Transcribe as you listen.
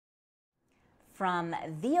From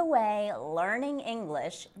VOA Learning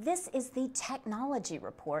English, this is the Technology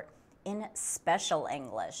Report in Special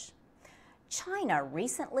English. China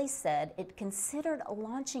recently said it considered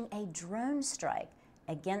launching a drone strike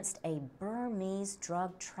against a Burmese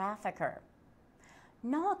drug trafficker.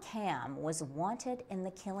 Na Cam was wanted in the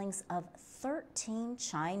killings of 13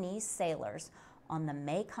 Chinese sailors on the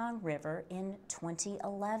Mekong River in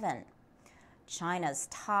 2011. China's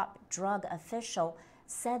top drug official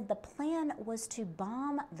said the plan was to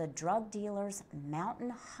bomb the drug dealer's mountain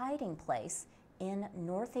hiding place in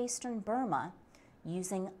northeastern Burma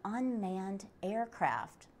using unmanned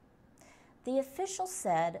aircraft. The official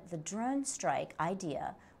said the drone strike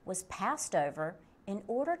idea was passed over in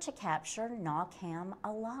order to capture Na Cam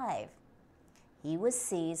alive. He was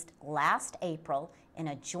seized last April in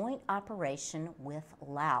a joint operation with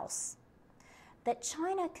Laos. That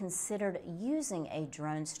China considered using a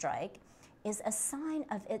drone strike is a sign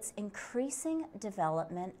of its increasing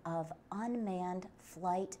development of unmanned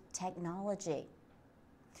flight technology.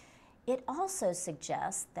 It also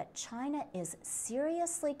suggests that China is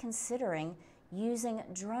seriously considering using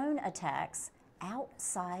drone attacks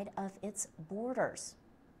outside of its borders.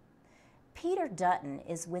 Peter Dutton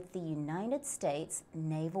is with the United States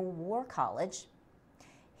Naval War College.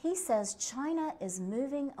 He says China is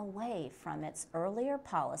moving away from its earlier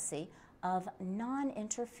policy of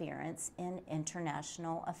non-interference in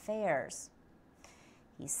international affairs.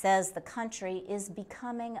 He says the country is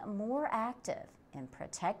becoming more active in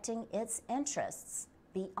protecting its interests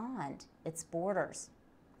beyond its borders.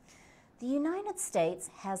 The United States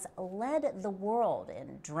has led the world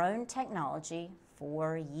in drone technology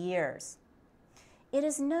for years. It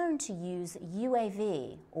is known to use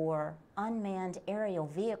UAV, or unmanned aerial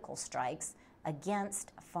vehicle strikes,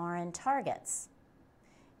 against foreign targets.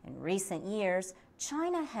 In recent years,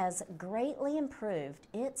 China has greatly improved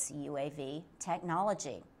its UAV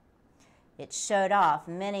technology. It showed off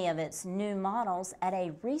many of its new models at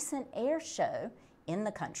a recent air show in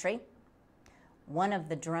the country. One of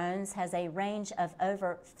the drones has a range of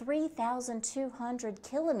over 3,200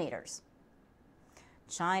 kilometers.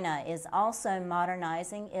 China is also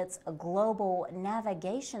modernizing its global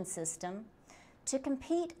navigation system to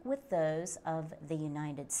compete with those of the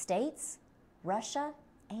United States, Russia,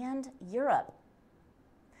 and Europe.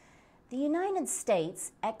 The United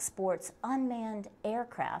States exports unmanned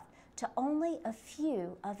aircraft to only a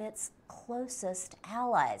few of its closest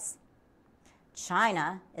allies.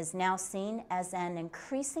 China is now seen as an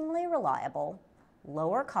increasingly reliable,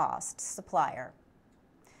 lower-cost supplier.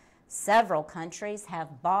 Several countries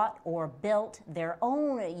have bought or built their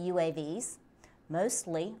own UAVs,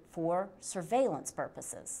 mostly for surveillance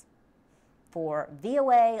purposes. For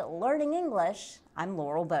VOA Learning English, I'm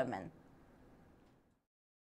Laurel Bowman.